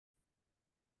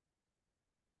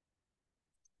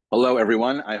Hello,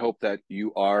 everyone. I hope that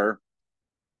you are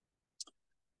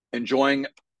enjoying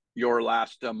your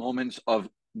last moments of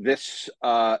this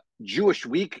Jewish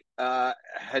week,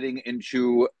 heading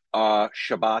into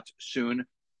Shabbat soon.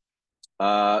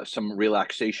 Some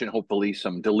relaxation, hopefully,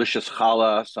 some delicious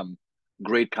challah, some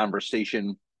great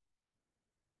conversation.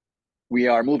 We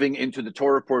are moving into the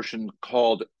Torah portion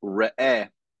called Re'eh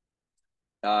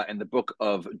in the book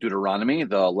of Deuteronomy,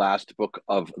 the last book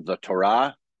of the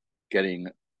Torah, getting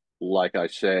like I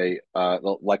say,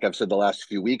 like I've said the last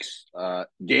few weeks,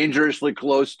 dangerously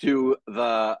close to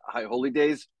the High Holy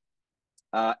Days.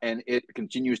 And it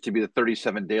continues to be the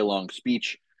 37-day long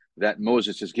speech that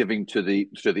Moses is giving to the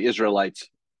Israelites.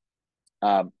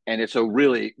 And it's a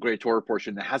really great Torah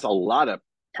portion that has a lot of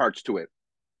parts to it.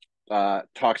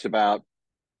 Talks about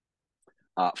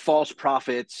false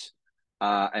prophets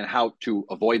and how to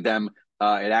avoid them.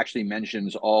 It actually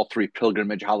mentions all three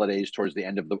pilgrimage holidays towards the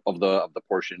end of the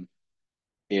portion.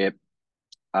 It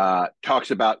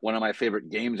talks about one of my favorite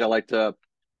games I like to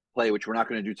play, which we're not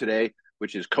going to do today,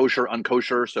 which is kosher,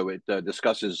 unkosher. So it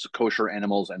discusses kosher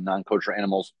animals and non-kosher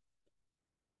animals.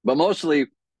 But mostly,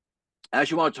 I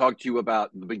actually want to talk to you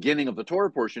about the beginning of the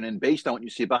Torah portion, and based on what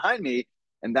you see behind me,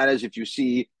 and that is if you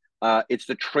see, it's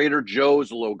the Trader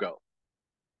Joe's logo.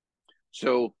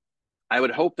 So I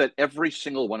would hope that every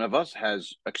single one of us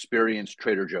has experienced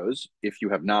Trader Joe's. If you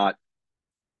have not,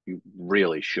 you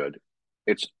really should.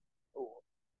 It's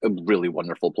a really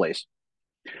wonderful place.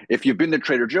 If you've been to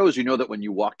Trader Joe's, you know that when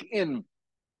you walk in,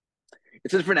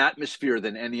 it's a different atmosphere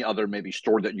than any other maybe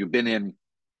store that you've been in.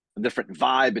 A different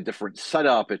vibe, a different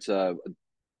setup. It's a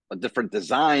different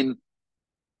design,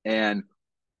 and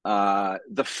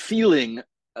the feeling,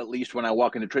 at least when I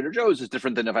walk into Trader Joe's, is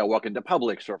different than if I walk into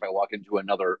Publix or if I walk into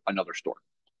another store.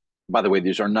 By the way,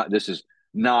 these are not. This is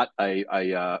not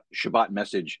a Shabbat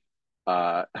message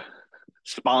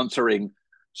sponsoring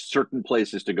certain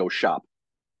places to go shop.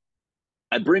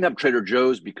 I bring up Trader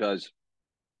Joe's because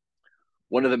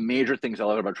one of the major things I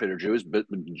love about Trader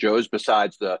Joe's,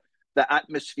 besides the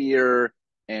atmosphere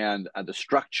and the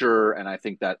structure, and I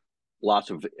think that lots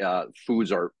of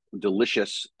foods are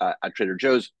delicious at Trader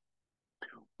Joe's.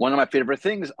 One of my favorite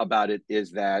things about it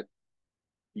is that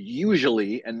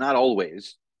usually, and not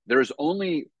always, there's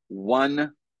only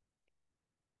one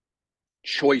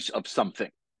choice of something,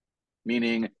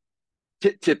 meaning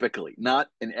typically, not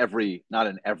in every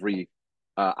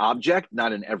object,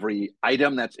 not in every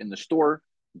item that's in the store,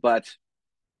 but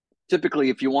typically,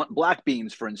 if you want black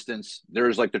beans, for instance,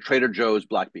 there's like the Trader Joe's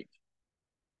black beans.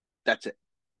 That's it.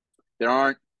 There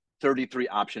aren't 33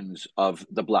 options of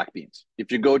the black beans.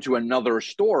 If you go to another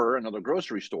store, another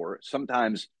grocery store,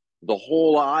 sometimes the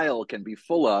whole aisle can be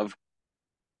full of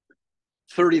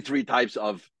 33 types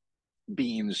of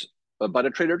beans. But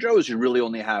at Trader Joe's, you really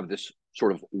only have this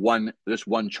one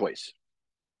choice.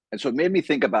 And so it made me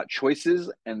think about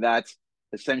choices, and that's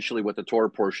essentially what the Torah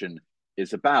portion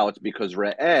is about, because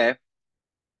Re'eh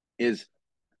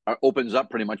opens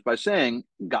up pretty much by saying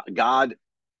God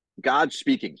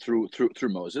speaking through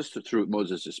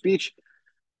Moses' speech,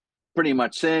 pretty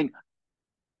much saying,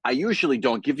 I usually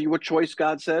don't give you a choice,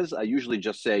 God says. I usually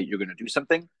just say you're going to do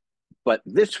something. But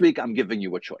this week, I'm giving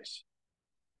you a choice.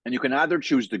 And you can either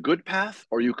choose the good path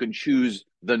or you can choose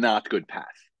the not good path,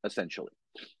 essentially.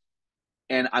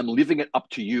 And I'm leaving it up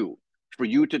to you for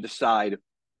you to decide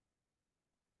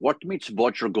what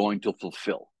mitzvot you're going to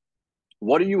fulfill.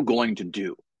 What are you going to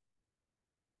do?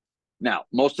 Now,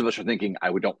 most of us are thinking,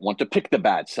 I don't want to pick the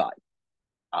bad side,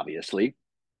 obviously,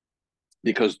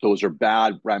 because those are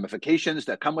bad ramifications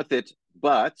that come with it.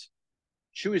 But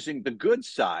choosing the good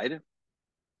side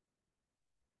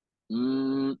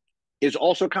is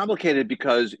also complicated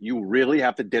because you really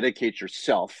have to dedicate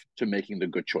yourself to making the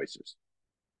good choices.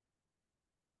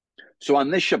 So on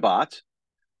this Shabbat,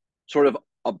 sort of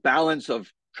a balance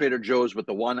of Trader Joe's with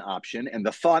the one option, and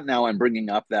the thought now I'm bringing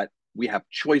up that we have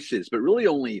choices, but really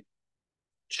only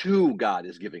two God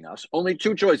is giving us, only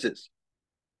two choices.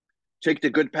 Take the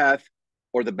good path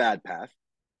or the bad path.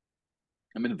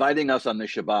 I'm inviting us on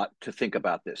this Shabbat to think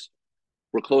about this.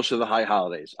 We're close to the high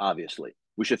holidays, obviously.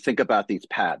 We should think about these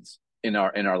paths in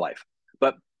our life.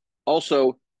 But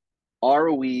also,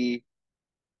 are we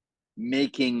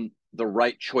making the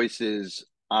right choices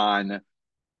on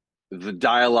the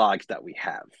dialogues that we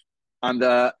have, on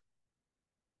the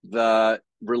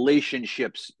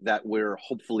relationships that we're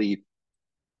hopefully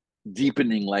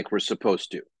deepening like we're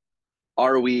supposed to?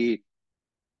 Are we,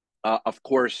 of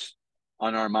course,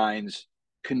 on our minds,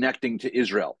 connecting to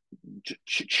Israel,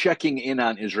 checking in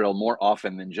on Israel more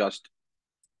often than just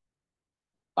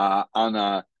on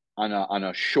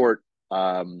a short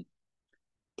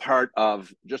part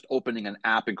of just opening an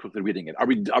app and quickly reading it? Are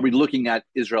we looking at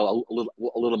Israel a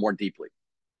little more deeply?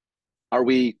 Are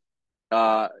we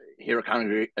here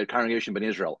at Congregation Ben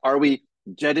Israel? Are we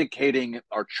dedicating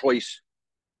our choice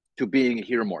to being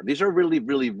here more? These are really,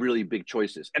 really, really big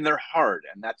choices, and they're hard.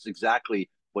 And that's exactly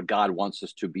what God wants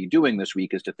us to be doing this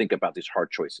week, is to think about these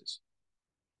hard choices.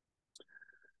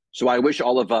 So I wish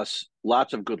all of us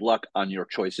lots of good luck on your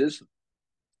choices.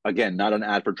 Again, not an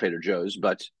ad for Trader Joe's,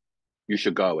 but you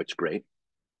should go. It's great.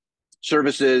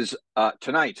 Services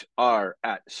tonight are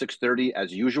at 6:30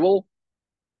 as usual.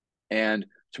 And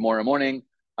tomorrow morning,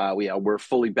 we're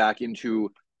fully back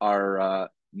into our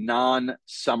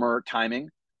non-summer timing.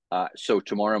 So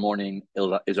tomorrow morning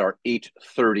is our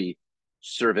 8:30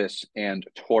 service and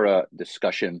Torah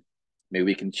discussion. May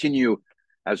we continue,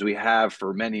 as we have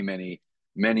for many, many,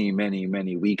 many, many,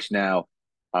 many weeks now,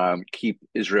 keep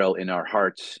Israel in our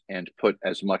hearts and put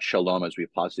as much shalom as we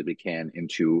possibly can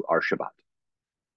into our Shabbat.